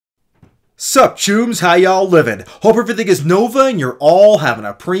Sup, chooms, how y'all living? Hope everything is Nova and you're all having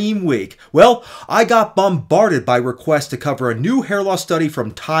a preem week. Well, I got bombarded by requests to cover a new hair loss study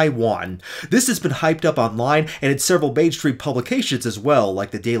from Taiwan. This has been hyped up online and in several mainstream publications as well,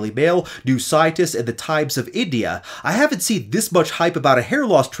 like the Daily Mail, New Scientist, and the Times of India. I haven't seen this much hype about a hair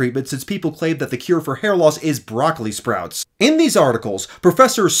loss treatment since people claim that the cure for hair loss is broccoli sprouts. In these articles,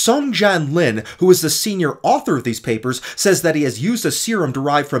 Professor Sungjan Lin, who is the senior author of these papers, says that he has used a serum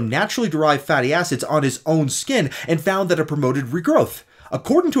derived from naturally derived fatty acids on his own skin and found that it promoted regrowth.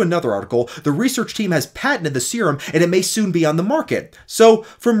 According to another article, the research team has patented the serum and it may soon be on the market. So,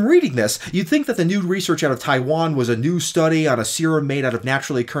 from reading this, you'd think that the new research out of Taiwan was a new study on a serum made out of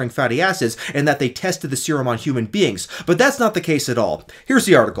naturally occurring fatty acids and that they tested the serum on human beings, but that's not the case at all. Here's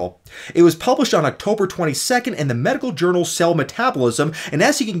the article. It was published on October 22nd in the medical journal Cell Metabolism, and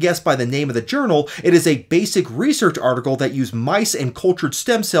as you can guess by the name of the journal, it is a basic research article that used mice and cultured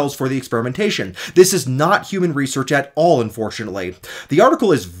stem cells for the experimentation. This is not human research at all, unfortunately. The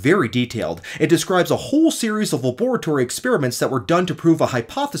article is very detailed. It describes a whole series of laboratory experiments that were done to prove a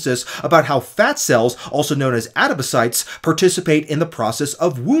hypothesis about how fat cells, also known as adipocytes, participate in the process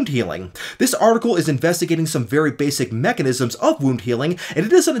of wound healing. This article is investigating some very basic mechanisms of wound healing, and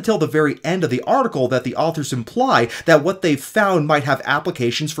it isn't until the very end of the article that the authors imply that what they've found might have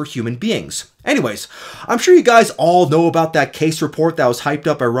applications for human beings. Anyways, I'm sure you guys all know about that case report that was hyped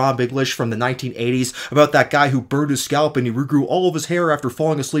up by Rob English from the 1980s about that guy who burned his scalp and he regrew all of his hair after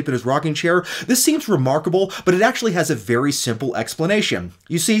falling asleep in his rocking chair. This seems remarkable, but it actually has a very simple explanation.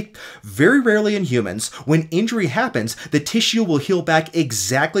 You see, very rarely in humans, when injury happens, the tissue will heal back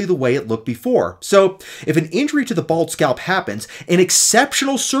exactly the way it looked before. So, if an injury to the bald scalp happens, in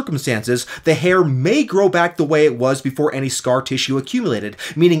exceptional circumstances, the hair may grow back the way it was before any scar tissue accumulated,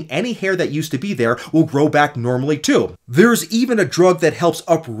 meaning any hair that used to be there will grow back normally too. There's even a drug that helps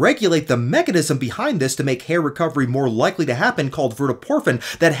upregulate the mechanism behind this to make hair recovery more likely to happen called verteporfin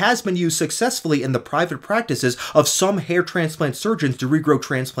that has been used successfully in the private practices of some hair transplant surgeons to regrow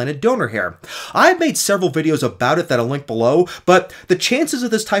transplanted donor hair. I've made several videos about it that I'll link below, but the chances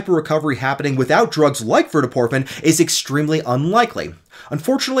of this type of recovery happening without drugs like verteporfin is extremely unlikely.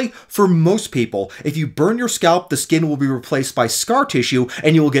 Unfortunately, for most people, if you burn your scalp, the skin will be replaced by scar tissue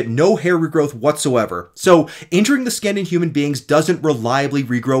and you will get no hair regrowth whatsoever. So, injuring the skin in human beings doesn't reliably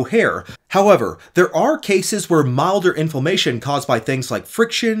regrow hair. However, there are cases where milder inflammation caused by things like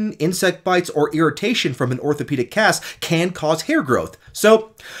friction, insect bites, or irritation from an orthopedic cast can cause hair growth.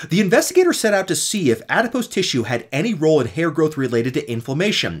 So, the investigator set out to see if adipose tissue had any role in hair growth related to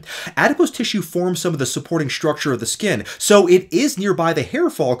inflammation. Adipose tissue forms some of the supporting structure of the skin, so it is nearby the hair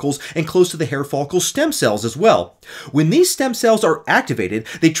follicles and close to the hair follicle stem cells as well. When these stem cells are activated,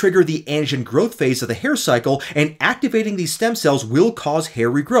 they trigger the anagen growth phase of the hair cycle, and activating these stem cells will cause hair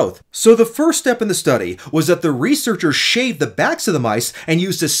regrowth. So the first step in the study was that the researchers shaved the backs of the mice and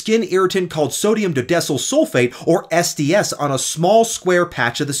used a skin irritant called sodium dodecyl sulfate, or SDS, on a small square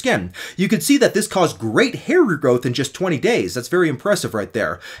patch of the skin. You could see that this caused great hair regrowth in just 20 days. That's very impressive right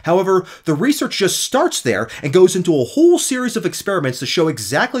there. However, the research just starts there and goes into a whole series of experiments to show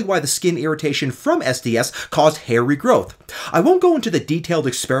exactly why the skin irritation from SDS caused hair regrowth. I won't go into the detailed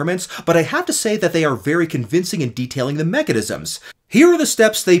experiments, but I have to say that they are very convincing in detailing the mechanisms. Here are the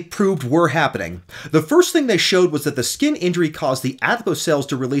steps they proved were happening. The first thing they showed was that the skin injury caused the adipose cells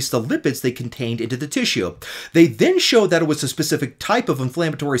to release the lipids they contained into the tissue. They then showed that it was a specific type of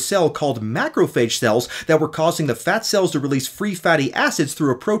inflammatory cell called macrophage cells that were causing the fat cells to release free fatty acids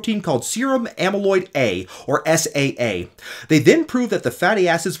through a protein called serum amyloid A, or SAA. They then proved that the fatty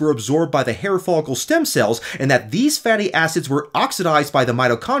acids were absorbed by the hair follicle stem cells and that these fatty acids were oxidized by the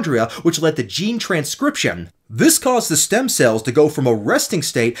mitochondria, which led to gene transcription. This caused the stem cells to go from a resting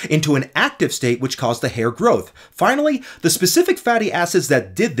state into an active state, which caused the hair growth. Finally, the specific fatty acids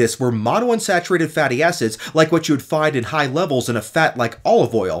that did this were monounsaturated fatty acids, like what you would find in high levels in a fat like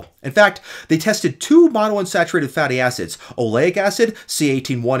olive oil. In fact, they tested two monounsaturated fatty acids, oleic acid,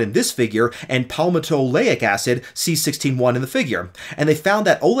 C18-1 in this figure, and palmitoleic acid, C16-1 in the figure. And they found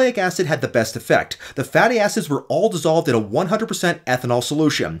that oleic acid had the best effect. The fatty acids were all dissolved in a 100% ethanol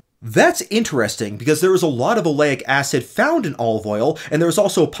solution. That's interesting because there is a lot of oleic acid found in olive oil, and there's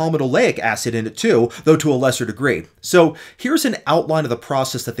also palmitoleic acid in it too, though to a lesser degree. So here's an outline of the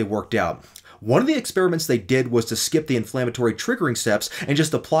process that they worked out. One of the experiments they did was to skip the inflammatory triggering steps and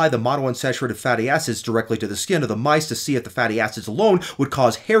just apply the monounsaturated fatty acids directly to the skin of the mice to see if the fatty acids alone would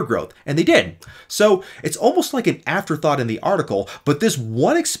cause hair growth, and they did. So it's almost like an afterthought in the article, but this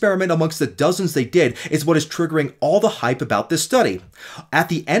one experiment amongst the dozens they did is what is triggering all the hype about this study. At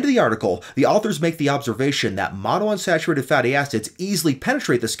the end of the article, the authors make the observation that monounsaturated fatty acids easily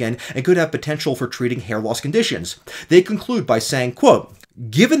penetrate the skin and could have potential for treating hair loss conditions. They conclude by saying, quote,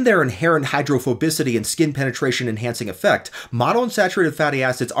 "Given their inherent hydrophobicity and skin penetration enhancing effect, monounsaturated fatty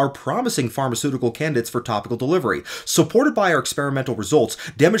acids are promising pharmaceutical candidates for topical delivery. Supported by our experimental results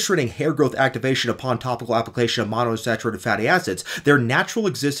demonstrating hair growth activation upon topical application of monounsaturated fatty acids, their natural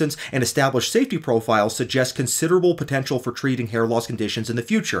existence and established safety profiles suggest considerable potential for treating hair loss conditions in the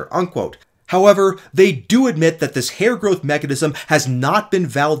future." Unquote. However, they do admit that this hair growth mechanism has not been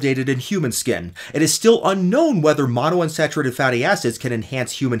validated in human skin. It is still unknown whether monounsaturated fatty acids can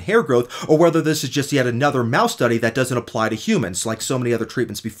enhance human hair growth or whether this is just yet another mouse study that doesn't apply to humans like so many other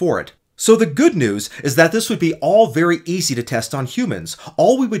treatments before it. So the good news is that this would be all very easy to test on humans.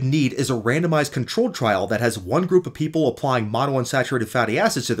 All we would need is a randomized controlled trial that has one group of people applying monounsaturated fatty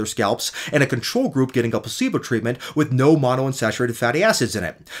acids to their scalps and a control group getting a placebo treatment with no monounsaturated fatty acids in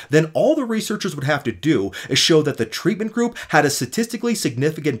it. Then all the researchers would have to do is show that the treatment group had a statistically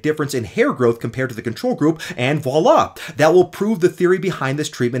significant difference in hair growth compared to the control group, and voila! That will prove the theory behind this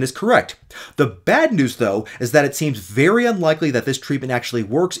treatment is correct. The bad news, though, is that it seems very unlikely that this treatment actually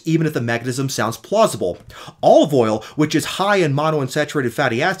works even if the mechanism sounds plausible. Olive oil, which is high in monounsaturated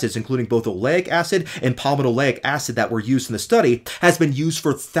fatty acids, including both oleic acid and palmitoleic acid that were used in the study, has been used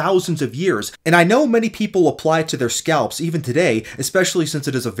for thousands of years, and I know many people apply it to their scalps even today, especially since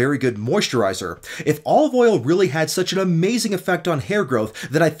it is a very good moisturizer. If olive oil really had such an amazing effect on hair growth,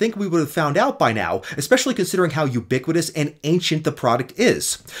 then I think we would have found out by now, especially considering how ubiquitous and ancient the product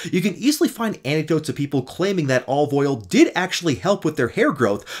is. You can easily find anecdotes of people claiming that olive oil did actually help with their hair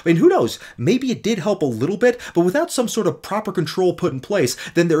growth, and who knows, maybe it did help a little bit, but without some sort of proper control put in place,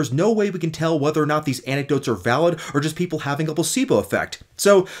 then there's no way we can tell whether or not these anecdotes are valid or just people having a placebo effect.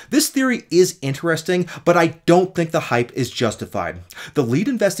 So this theory is interesting, but I don't think the hype is justified. The lead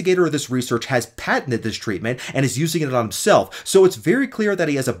investigator of this research has patented this treatment and is using it on himself, so it's very clear that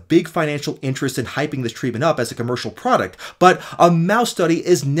he has a big financial interest in hyping this treatment up as a commercial product, but a mouse study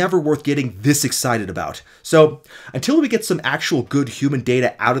is never worth getting this excited about. So until we get some actual good human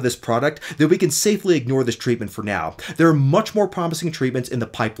data out of this product, then we can safely ignore this treatment for now. There are much more promising treatments in the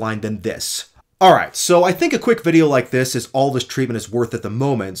pipeline than this. Alright, so I think a quick video like this is all this treatment is worth at the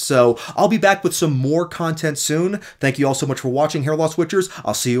moment, so I'll be back with some more content soon. Thank you all so much for watching, Hair Loss Witchers.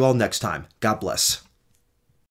 I'll see you all next time. God bless.